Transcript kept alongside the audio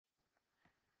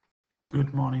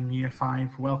Good morning, Year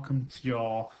 5. Welcome to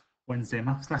your Wednesday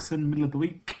maths lesson, middle of the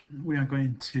week. We are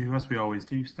going to, as we always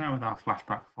do, start with our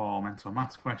flashback for mental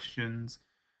maths questions,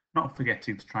 not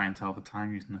forgetting to try and tell the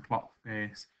time using the clock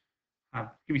face.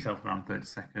 Give yourself around 30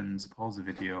 seconds, pause the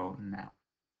video now.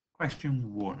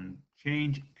 Question 1.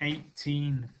 Change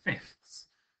 18/5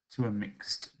 to a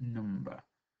mixed number.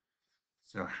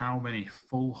 So how many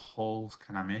full wholes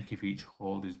can I make if each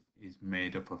whole is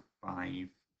made up of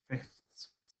 5/5?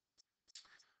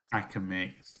 I can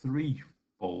make 3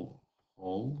 full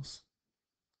wholes,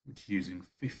 which is using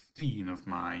 15 of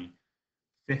my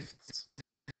fifths.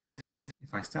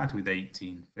 If I start with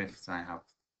 18/5, I have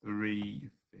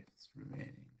 3/5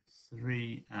 remaining.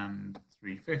 3 and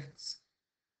 3/5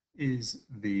 is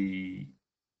the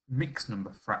mixed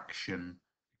number fraction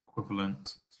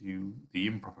equivalent to the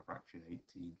improper fraction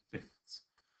 18/5.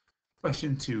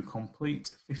 Question 2,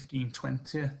 complete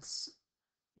 15/20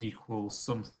 equals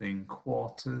something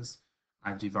quarters.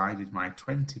 I've divided my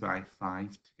 20 by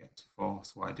 5 to get to 4,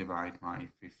 so I divide my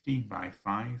 15 by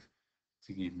 5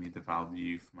 to give me the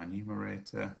value for my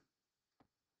numerator.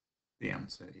 The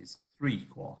answer is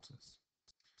 3/4.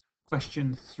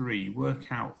 Question 3,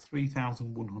 work out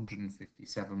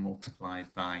 3,157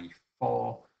 multiplied by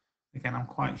 4. Again, I'm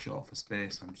quite short for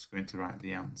space, I'm just going to write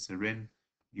the answer in.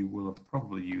 You will have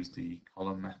probably used the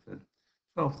column method.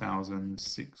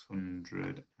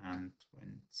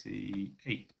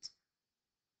 12,628.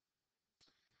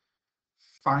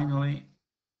 Finally,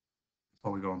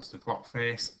 before we go on to the clock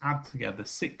face, add together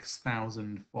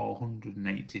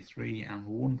 6,483 and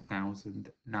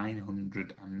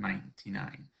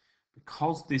 1,999.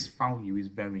 Because this value is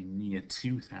very near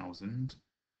 2,000,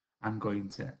 I'm going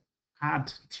to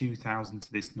add 2,000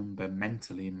 to this number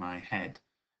mentally in my head.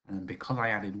 And because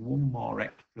I added one more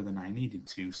extra than I needed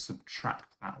to,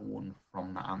 subtract that one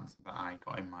from the answer that I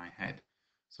got in my head.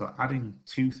 So adding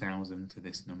 2,000 to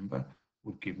this number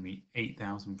would give me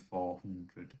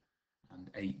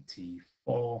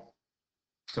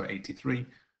 83.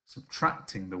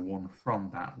 Subtracting the one from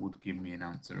that would give me an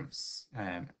answer of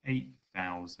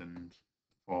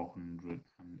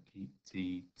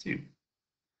 8,482.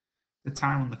 The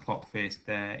time on the clock face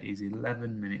there is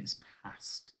 11 minutes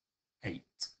past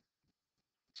 8.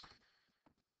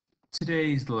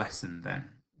 Today's lesson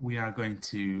then, we are going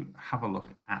to have a look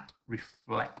at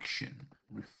reflecting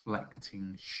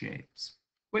shapes,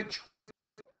 which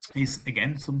is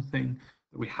again something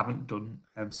that we haven't done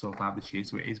so far this year,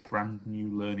 so it is brand new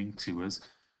learning to us,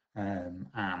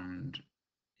 and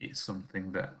it's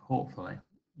something that hopefully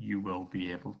you will be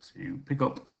able to pick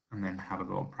up and then have a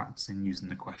go at practicing using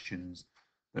the questions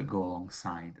that go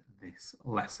alongside this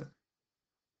lesson.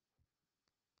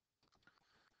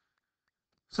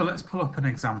 So let's pull up an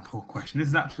example question. This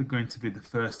is actually going to be the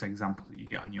first example that you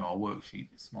get on your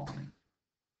worksheet this morning.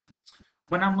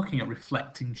 When I'm looking at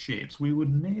reflecting shapes, we would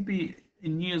maybe,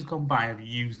 in years gone by, have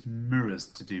used mirrors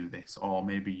to do this, or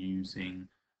maybe using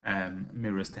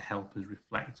mirrors to help us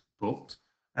reflect. But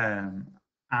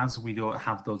as we don't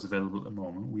have those available at the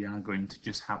moment, we are going to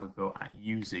just have a go at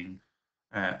using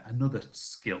another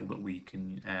skill that we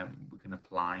can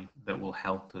apply that will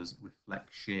help us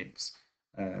reflect shapes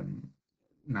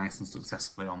nice and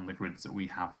successfully on the grids that we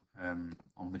have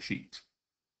on the sheet.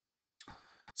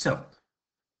 So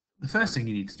the first thing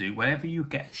you need to do, whenever you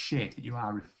get a shape that you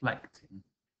are reflecting,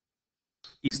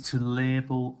 is to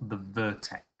label the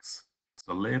vertex.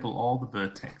 So label all the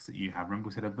vertex that you have. Remember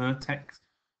we said a vertex?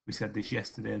 We said this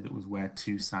yesterday, that was where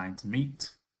two sides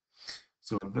meet.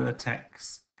 So a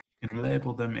vertex, you can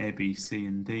label them A, B, C,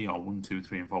 and D, or 1, 2,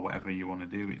 3, and 4, whatever you want to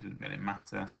do. It doesn't really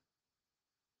matter.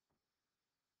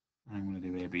 I'm going to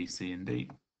do A, B, C, and D.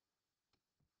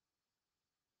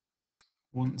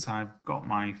 Once I've got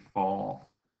my 4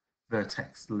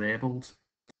 vertex labeled,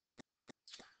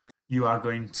 you are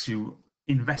going to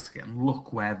investigate and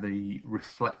look where the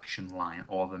reflection line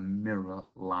or the mirror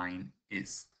line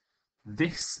is.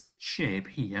 This shape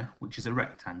here, which is a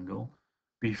rectangle,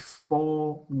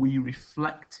 before we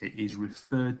reflect it, is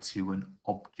referred to an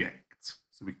object.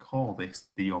 So we call this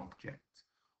the object.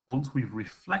 Once we've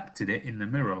reflected it in the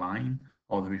mirror line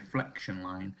or the reflection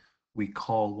line, we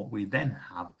call what we then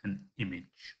have an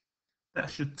image.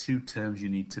 That's just 2 terms you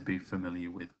need to be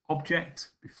familiar with.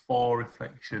 Object before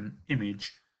reflection,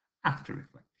 image after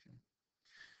reflection.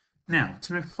 Now,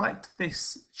 to reflect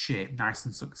this shape nice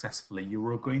and successfully, you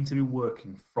are going to be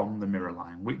working from the mirror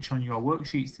line, which on your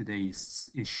worksheets today is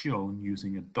shown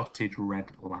using a dotted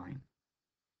red line.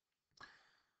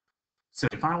 So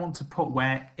if I want to put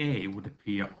where A would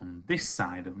appear on this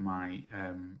side of my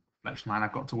reflection line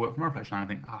I've got to work from a reflection line. I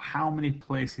think, oh, how many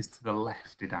places to the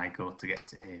left did I go to get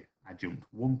to A? I jumped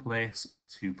 1 place,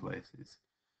 2 places.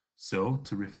 So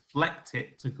to reflect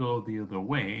it to go the other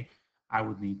way, I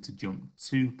would need to jump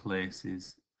 2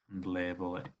 places and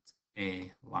label it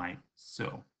A like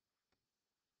so.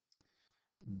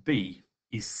 B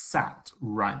is sat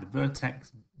right, the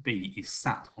vertex B is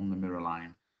sat on the mirror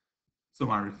line. So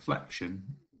my reflection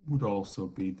would also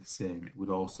be the same. It would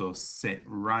also sit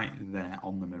right there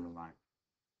on the mirror line.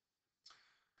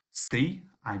 C,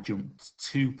 I jumped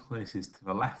 2 places to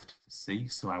the left for C,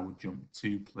 so I would jump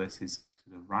 2 places to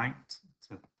the right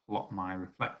to plot my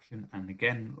reflection. And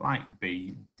again, like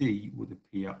B, D would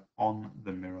appear on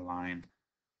the mirror line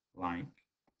like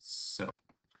so.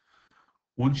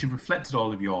 Once you've reflected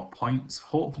all of your points,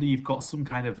 hopefully you've got some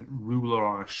kind of ruler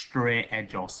or a straight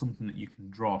edge or something that you can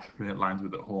draw straight lines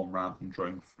with at home rather than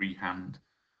drawing freehand.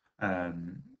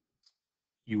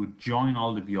 You would join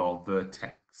all of your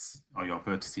vertex or your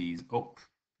vertices up,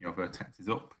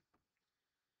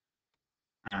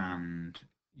 and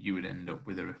you would end up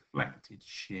with a reflected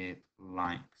shape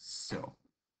like so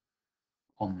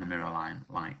on the mirror line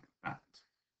like that.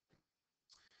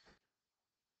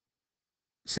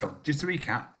 So just to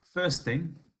recap, first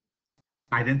thing,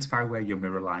 identify where your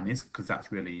mirror line is because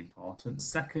that's really important.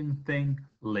 Second thing,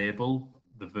 label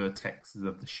the vertexes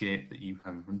of the shape that you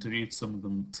have in front of you. Some of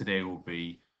them today will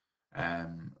be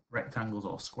rectangles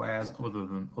or squares.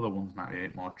 Other ones might be a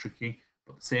bit more tricky,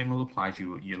 but the same rule applies.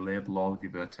 You label all of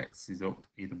your vertexes up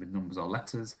either with numbers or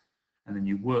letters, and then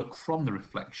you work from the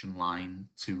reflection line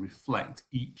to reflect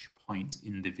each point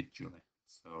individually.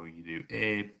 So you do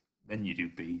A, then you do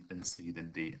B, then C,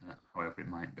 then D, however it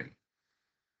might be.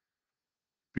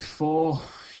 Before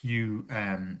you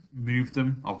move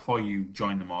them or before you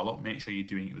join them all up, make sure you're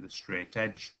doing it with a straight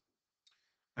edge.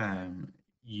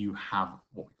 You have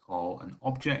what we call an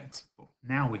object, but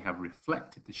now we have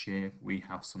reflected the shape, we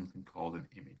have something called an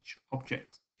image,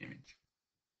 object, image.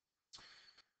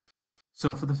 So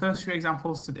for the first few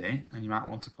examples today, and you might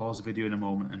want to pause the video in a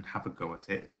moment and have a go at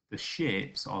it, the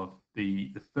shapes of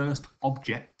the first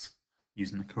object,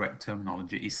 using the correct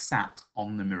terminology, is sat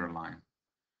on the mirror line.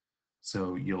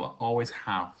 So you'll always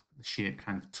have the shape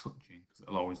kind of touching because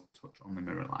it'll always touch on the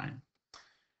mirror line.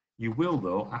 You will,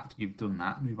 though, after you've done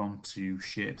that, move on to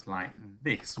shapes like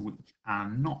this, which are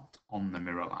not on the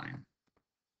mirror line.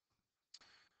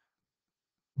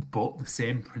 But the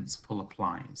same principle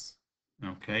applies.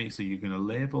 Okay, so you're going to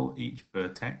label each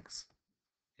vertex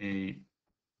A,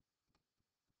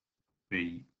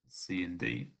 B, C, and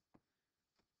D.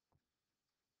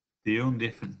 The only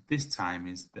difference this time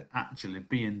is that actually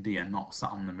B and D are not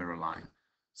sat on the mirror line.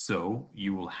 So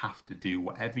you will have to do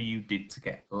whatever you did to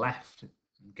get left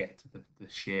and get to the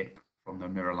shape from the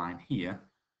mirror line here.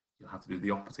 You'll have to do the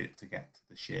opposite to get to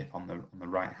the shape on the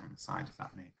right hand side, if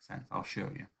that makes sense. I'll show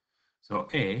you. So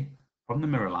A, from the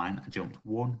mirror line, I jumped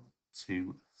 1,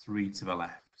 2, 3 to the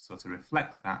left. So to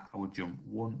reflect that, I would jump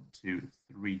 1, 2,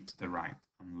 3 to the right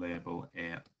and label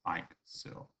A like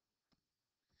so.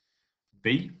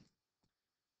 B,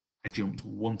 I jumped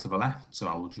 1 to the left, so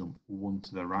I will jump 1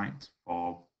 to the right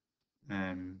for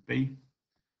B.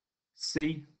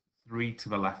 C, 3 to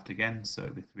the left again, so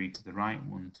it'll be 3 to the right,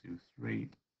 1, 2, 3.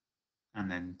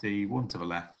 And then D, 1 to the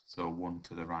left, so 1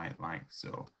 to the right, like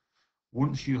so.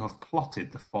 Once you have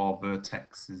plotted the 4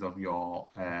 vertexes of your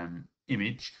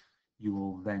image, you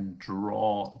will then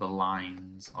draw the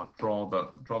lines or draw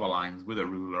the lines with a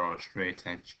ruler or a straight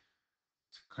edge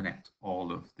to connect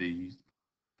all of these.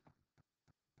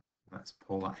 Let's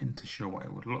pull that in to show what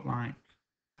it would look like.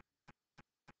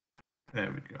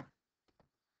 There we go.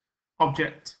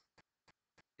 Object,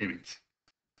 image,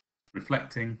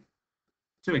 reflecting.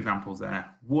 2 examples there,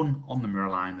 one on the mirror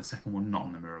line, the second one not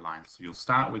on the mirror line. So you'll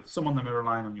start with some on the mirror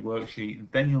line on your worksheet, and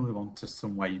then you'll move on to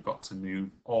somewhere you've got to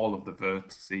move all of the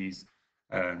vertices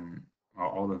or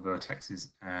all the vertexes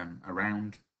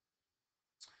around.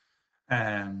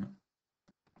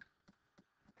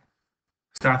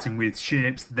 Starting with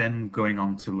shapes, then going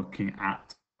on to looking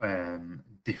at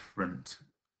different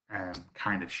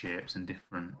kind of shapes and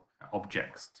different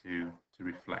objects to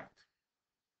reflect.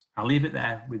 I'll leave it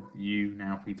there with you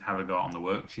now for you to have a go on the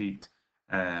worksheet.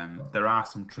 There are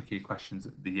some tricky questions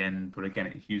at the end, but again,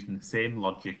 it's using the same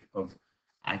logic of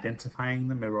identifying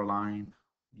the mirror line,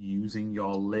 using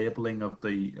your labeling of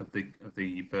the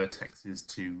vertexes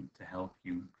to help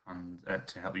you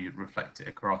reflect it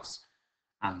across,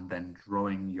 and then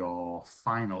drawing your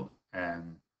final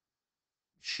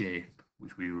shape,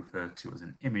 which we refer to as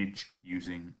an image,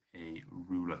 using a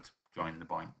ruler to join the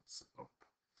points up.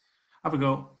 Have a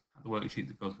go at the worksheet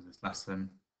that goes with this lesson,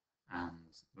 and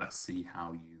let's see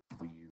how you